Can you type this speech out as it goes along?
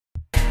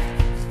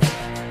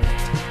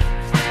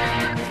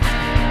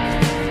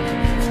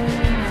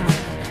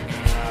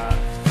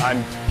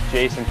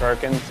Jason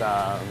Perkins,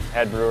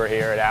 head brewer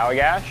here at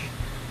Allagash.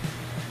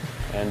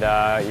 And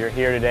you're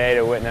here today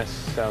to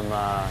witness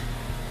an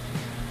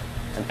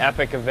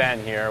epic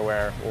event here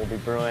where we'll be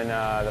brewing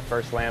the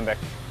first lambic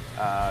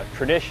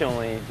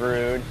traditionally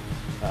brewed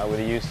with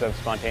the use of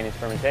spontaneous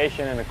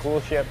fermentation and a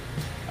coolship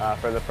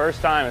for the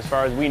first time, as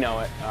far as we know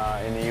it,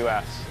 in the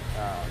U.S.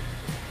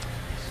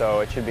 So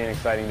it should be an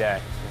exciting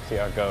day. We'll see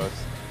how it goes.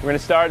 We're going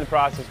to start the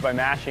process by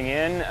mashing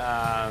in.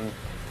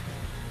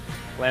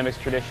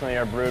 Lambics traditionally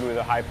are brewed with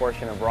a high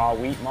portion of raw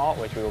wheat malt,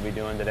 which we will be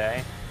doing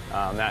today.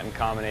 That in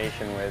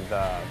combination with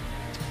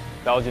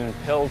Belgian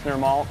Pilsner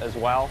malt as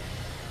well.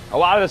 A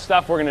lot of the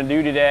stuff we're going to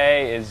do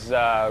today is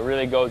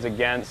really goes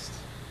against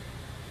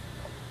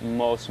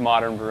most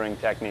modern brewing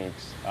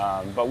techniques.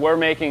 But we're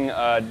making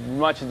a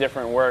much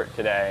different wort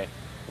today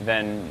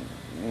than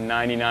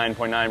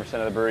 99.9%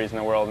 of the breweries in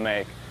the world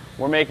make.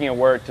 We're making a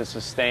wort to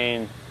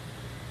sustain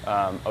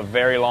a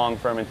very long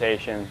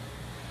fermentation,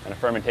 and a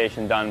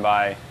fermentation done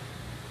by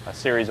a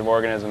series of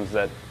organisms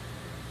that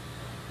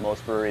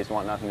most breweries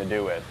want nothing to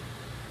do with.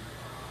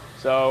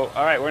 So,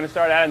 all right, we're going to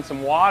start adding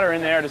some water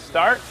in there to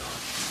start.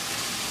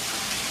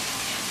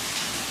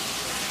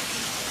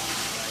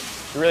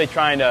 We're really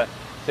trying to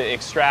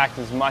extract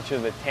as much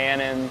of the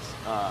tannins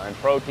and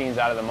proteins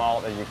out of the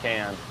malt as you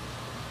can,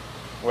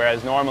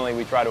 whereas normally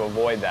we try to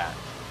avoid that.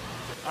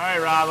 All right,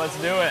 Rob, let's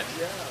do it.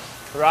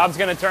 Yeah. Rob's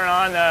going to turn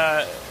on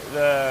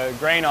the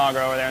grain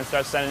auger over there and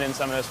start sending in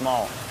some of this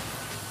malt.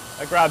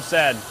 Like Rob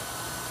said,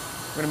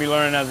 we're going to be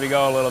learning as we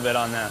go a little bit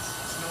on this.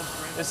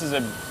 This is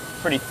a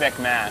pretty thick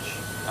mash,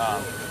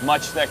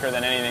 much thicker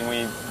than anything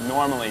we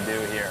normally do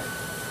here.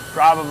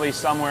 Probably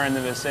somewhere in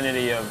the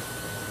vicinity of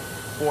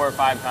 4 or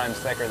 5 times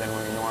thicker than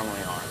we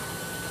normally are.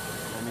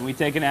 I mean, we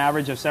take an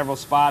average of several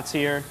spots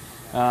here,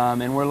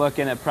 and we're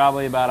looking at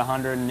probably about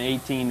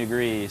 118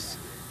 degrees.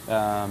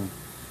 So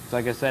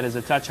like I said, it's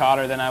a touch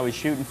hotter than I was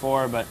shooting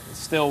for, but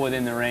still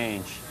within the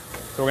range.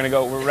 So we're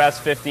going to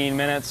rest 15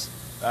 minutes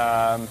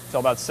till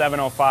about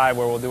 7:05,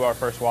 where we'll do our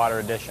first water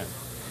addition.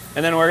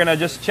 And then we're going to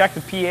just check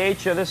the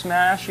pH of this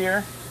mash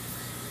here.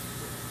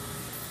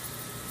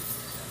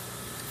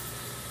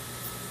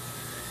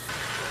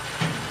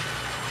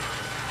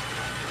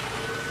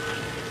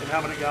 And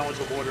how many gallons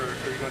of water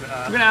are you going to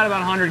add? We're going to add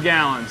about 100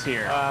 gallons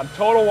here.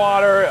 Total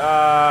water,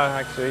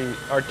 actually,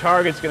 our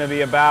target's going to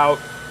be about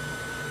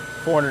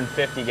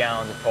 450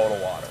 gallons of total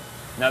water.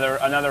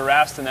 Another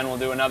rest, and then we'll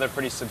do another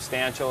pretty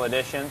substantial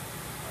addition.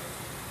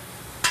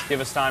 Give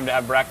us time to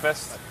have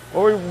breakfast.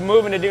 What we're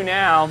moving to do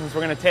now is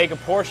we're going to take a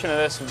portion of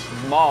this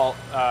malt,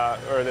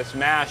 or this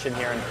mash in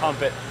here, and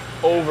pump it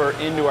over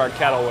into our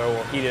kettle where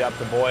we'll heat it up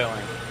to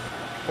boiling.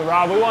 So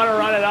Rob, we want to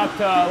run it up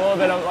to a little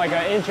bit of like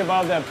an inch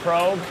above the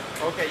probe.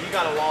 Okay, you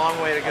got a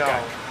long way to go.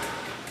 Okay.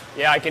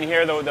 Yeah, I can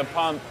hear the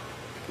pump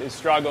is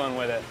struggling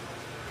with it.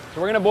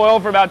 So we're going to boil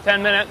for about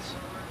 10 minutes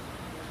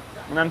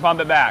and then pump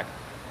it back.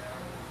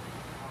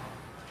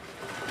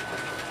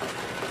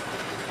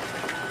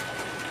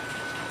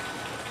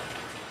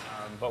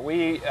 But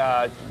we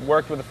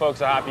worked with the folks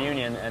at Hop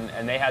Union,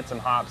 and they had some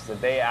hops that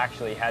they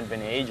actually had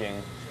been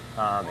aging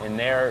in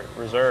their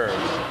reserves.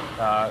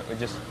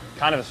 Just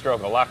kind of a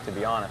stroke of luck, to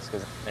be honest,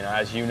 because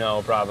as you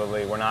know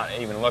probably, we're not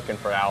even looking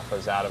for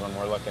alphas out of them.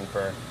 We're looking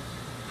for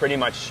pretty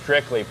much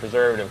strictly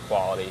preservative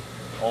quality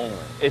only.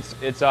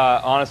 It's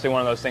honestly one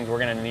of those things we're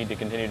going to need to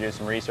continue to do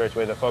some research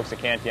with. The folks at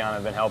Cantillon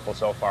have been helpful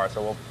so far,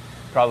 so we'll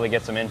probably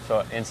get some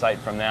insight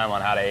from them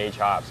on how to age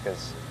hops,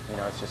 because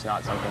it's just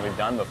not something we've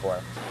done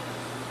before.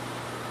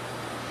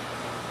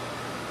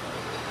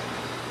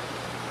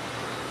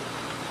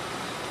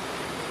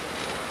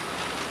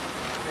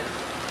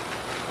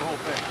 The whole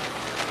thing.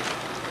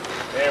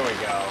 There we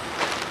go.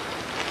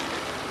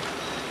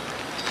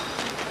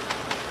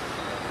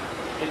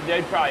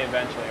 They'd probably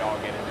eventually all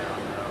get in there on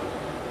their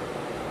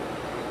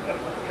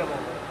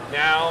own.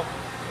 Now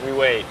we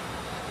wait.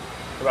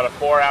 It's about a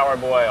 4-hour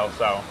boil,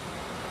 so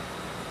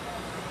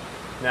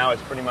now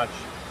it's pretty much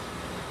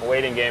a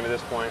waiting game at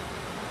this point.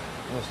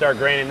 We'll start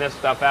graining this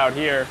stuff out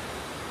here,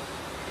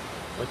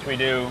 which we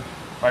do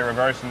by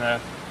reversing the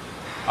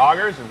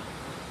augers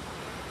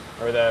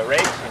or the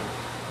rakes and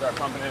start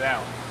pumping it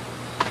out.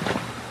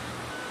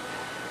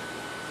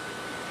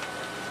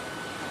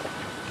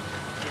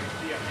 You can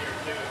see up here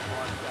too if you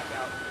want to step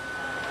out.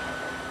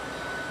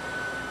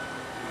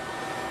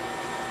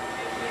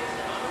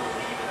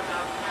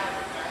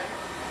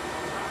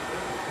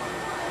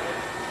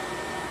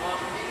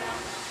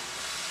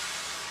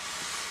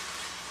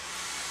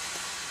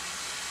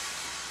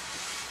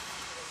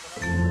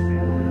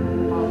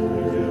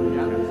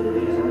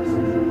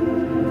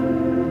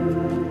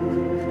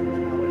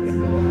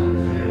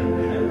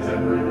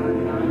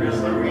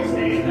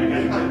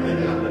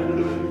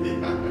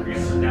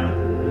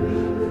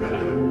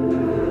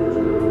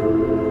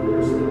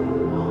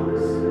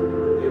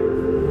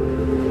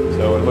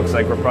 Looks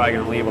like we're probably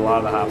going to leave a lot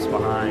of the hops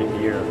behind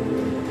here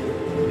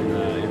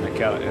in the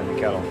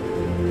kettle.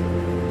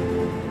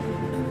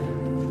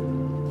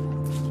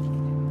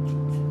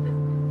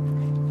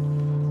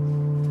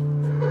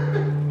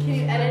 Can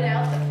you edit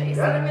out the face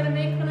that I'm going to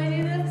make when I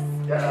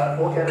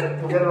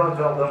get it on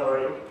film, don't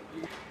worry.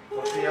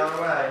 Look the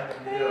other way.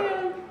 You do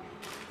it.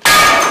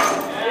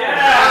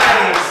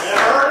 Yeah!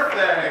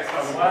 Perfect!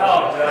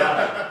 Well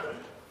done.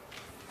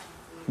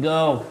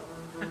 Go.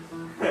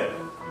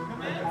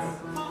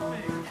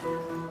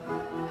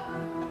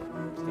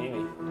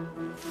 Stevie.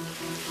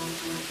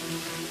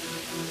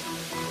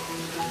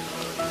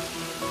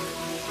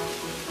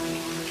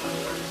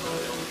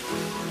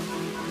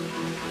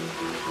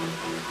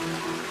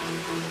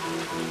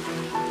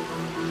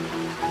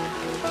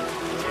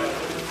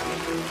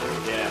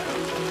 Yeah.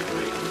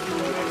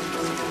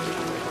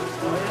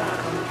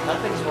 That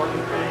thing's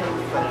working great.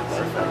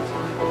 Perfect.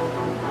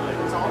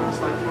 It's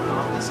almost like we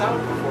knocked this out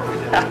before we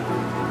did it.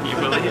 You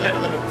believe it?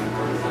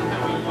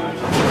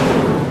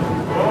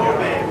 Oh,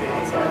 baby.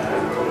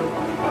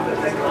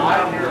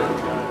 Out here.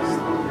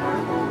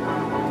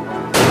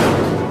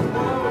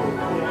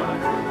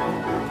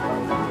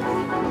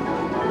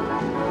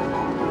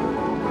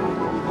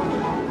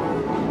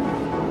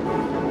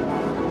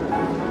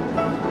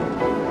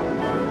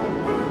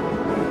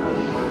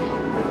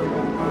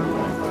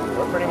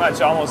 We're pretty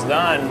much almost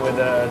done with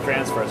the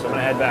transfer, so I'm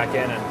gonna head back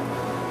in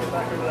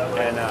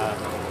and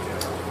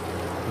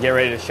get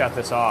ready to shut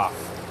this off.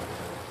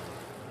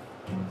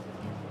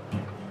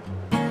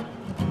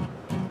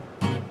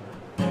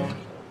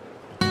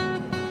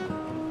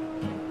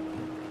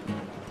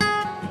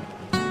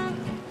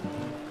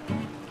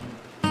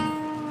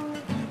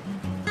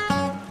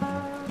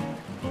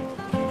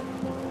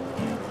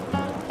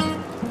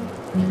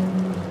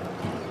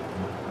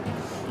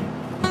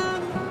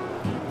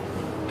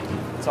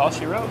 That's all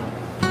she wrote.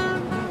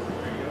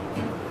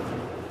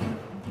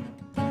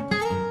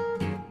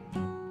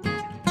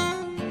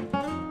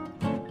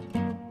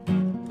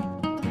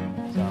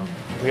 So,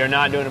 we are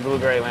not doing a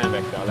blueberry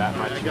lambic though,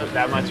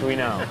 that much we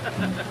know.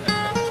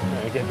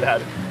 Get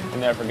that in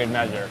there for good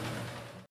measure.